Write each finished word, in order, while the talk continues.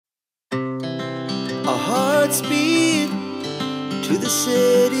Our hearts beat to the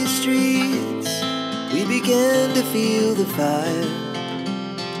city streets. We began to feel the fire.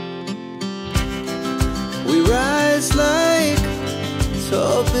 We rise like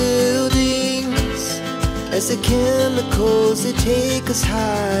tall buildings as the chemicals, they take us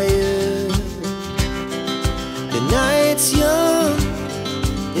higher. The night's young,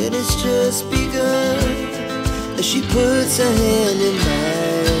 it has just begun, as she puts her hand in mine.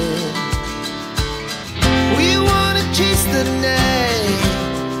 We wanna chase the night,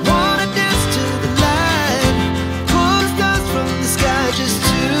 wanna dance to the light, pull the stars from the sky, just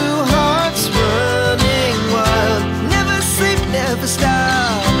two hearts running wild. Never sleep, never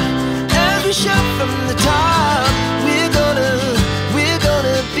stop, as we shout from the top. We're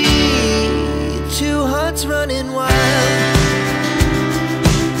gonna be two hearts running wild.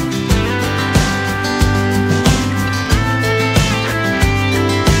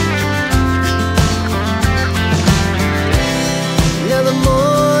 Now the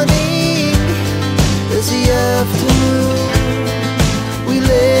morning is the afternoon. We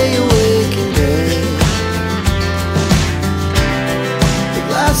lay awake in bed. The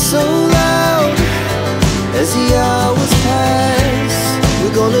glass so loud as the hours pass.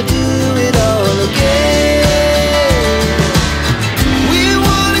 We're gonna do it all again. We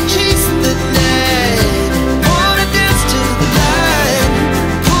wanna chase the night, wanna dance to the light,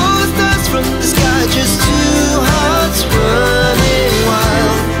 pull the stars from the sky, just two hearts running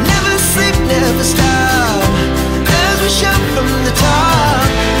wild. Never sleep, never stop, as we shout from the top.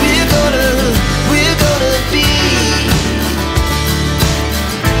 We're gonna be,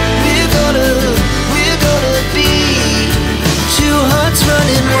 we're gonna be two hearts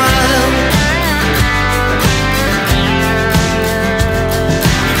running wild.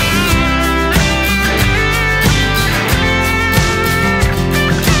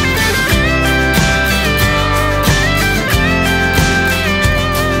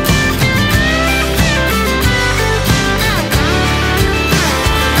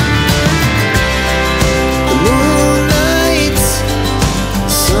 The moonlight,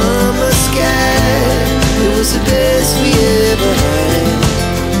 summer sky, it was the best we ever had.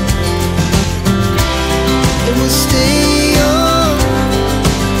 And we'll stay on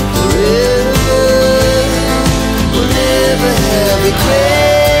forever. We'll never have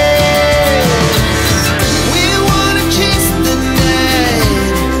regrets. We wanna chase the night,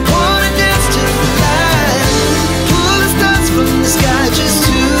 wanna dance to the light, pull the stars from the sky, just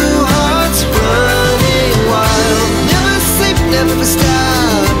two hearts running wild. Never sleep, never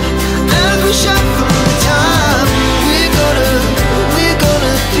stop, as we shout from the top. We're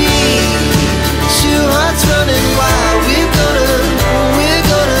gonna be two hearts running wild. We're gonna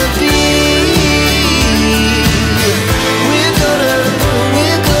be, we're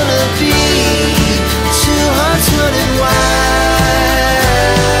gonna be two hearts running wild.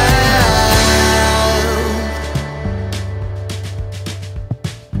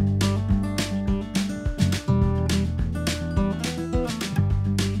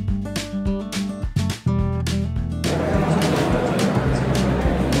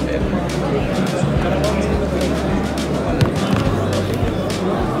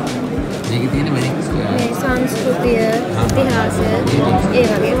 මේ සංස්කෘතිය ඉතිහාසය ඒ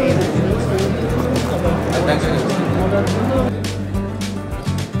වගේ දේවල්.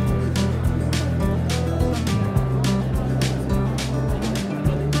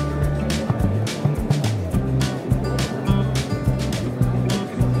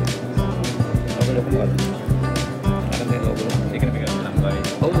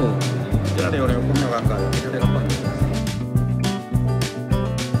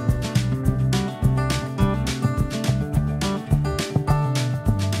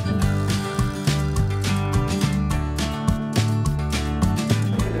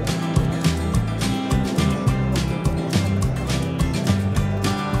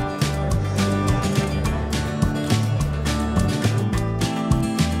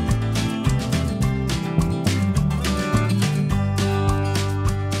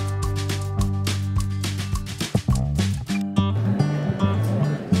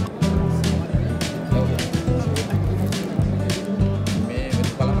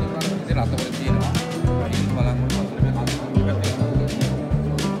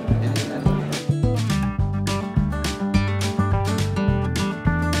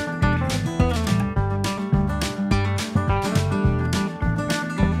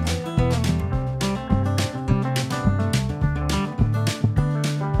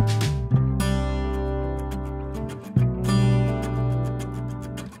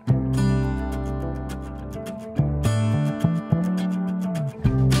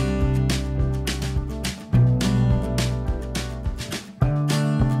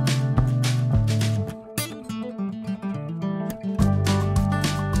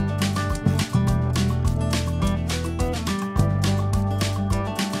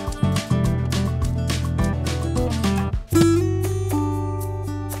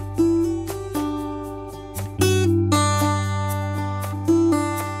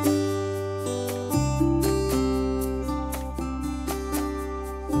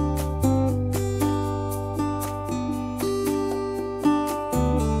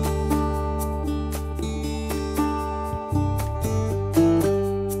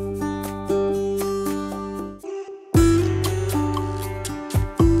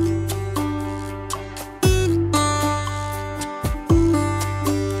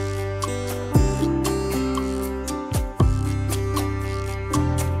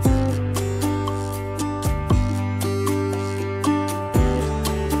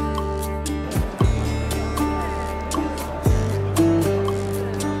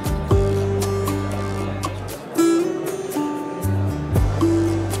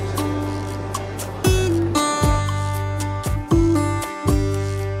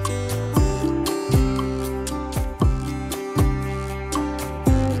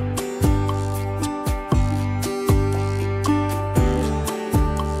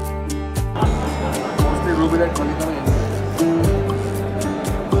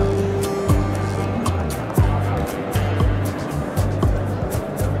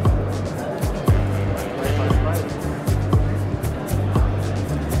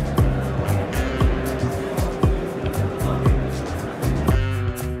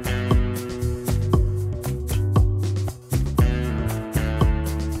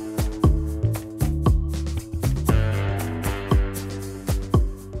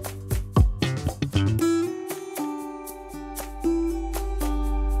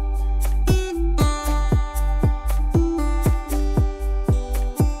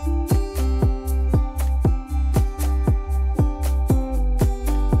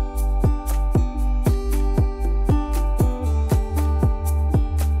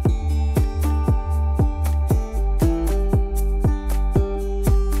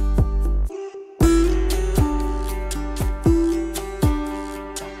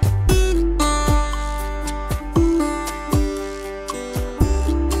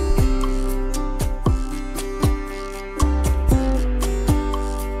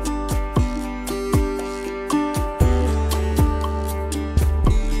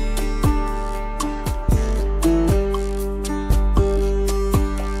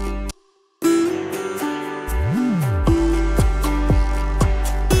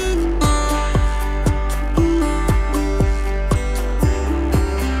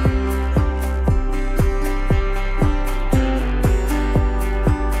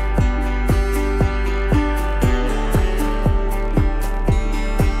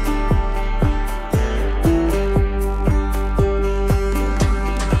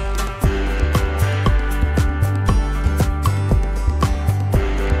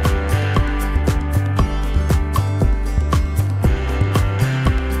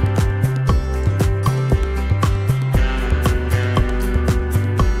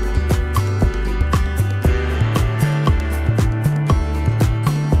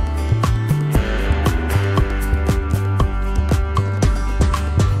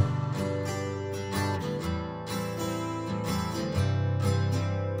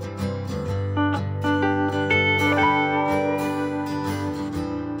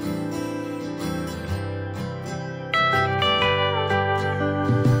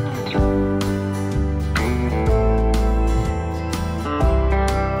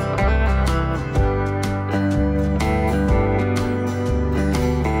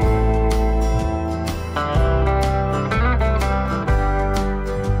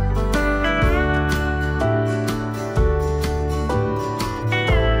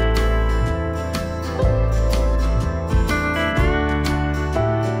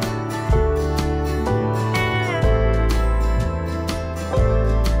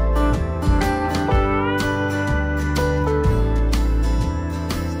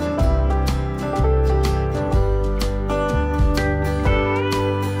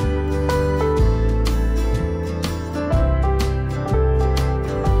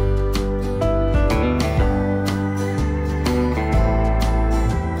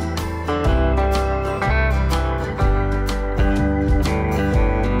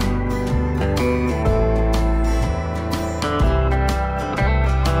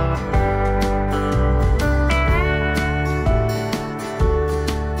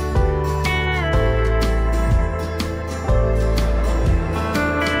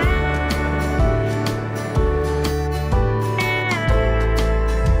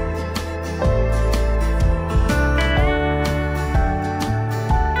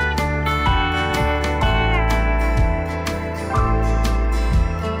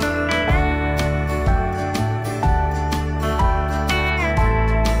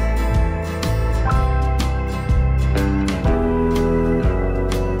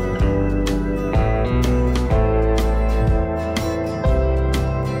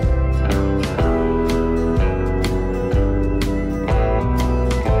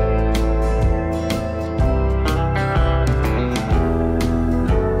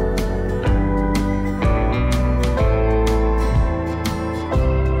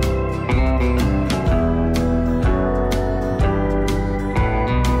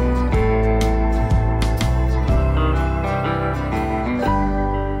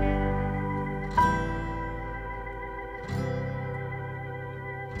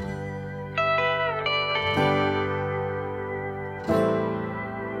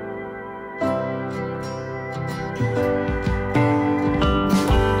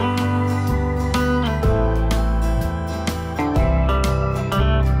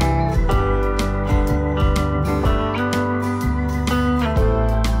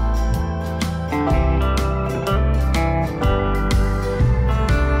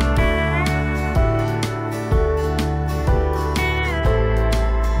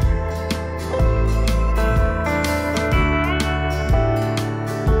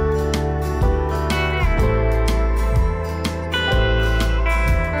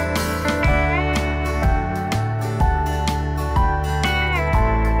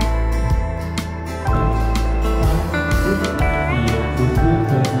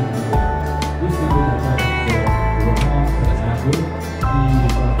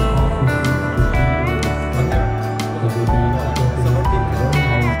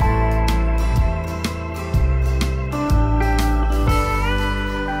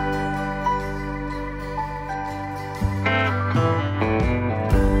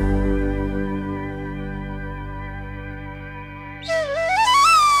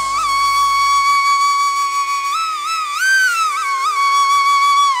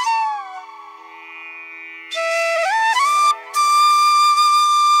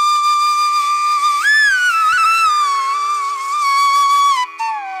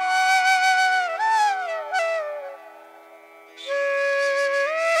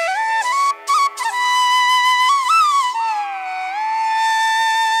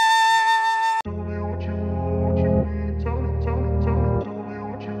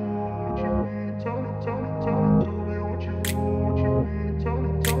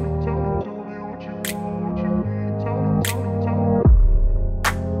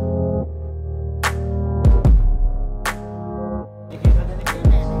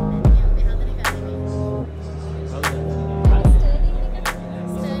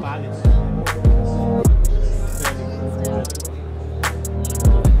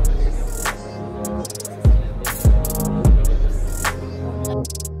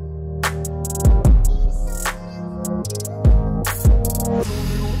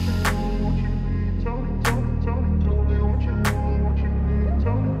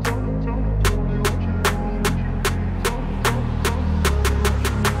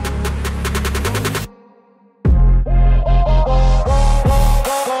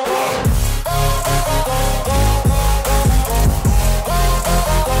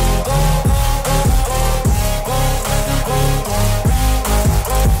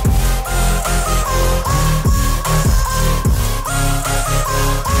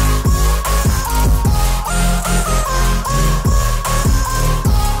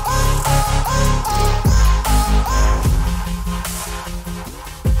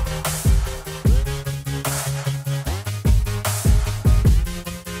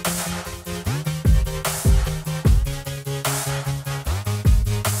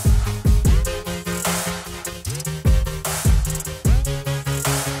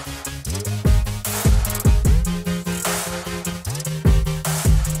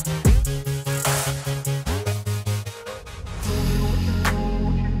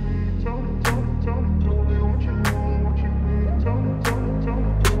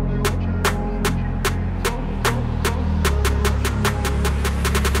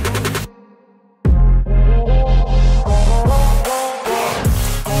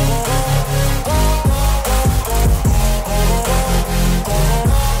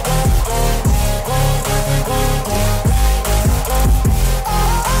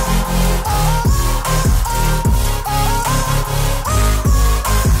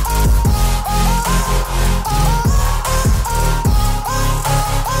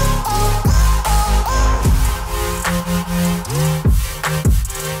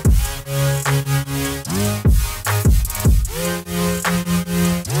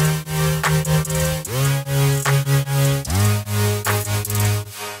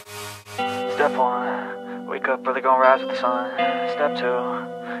 gon' rise with the sun. Step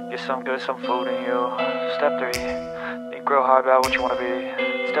 2, get some good, some food in you. Step 3, think real hard about what you wanna be.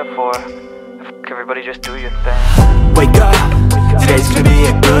 Step 4, everybody just do your thing. Wake up, today's gonna be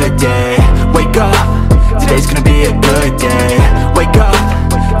a good day. Wake up, today's gonna be a good day. Wake up,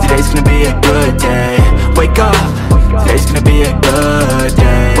 today's gonna be a good day. Wake up, today's gonna be a good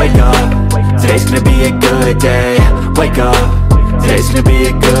day. Wake up, today's gonna be a good day. Wake up, today's gonna be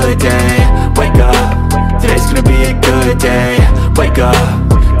a good day. Wake up, today's gonna be a good day. Wake up,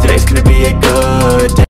 today's gonna be a good day.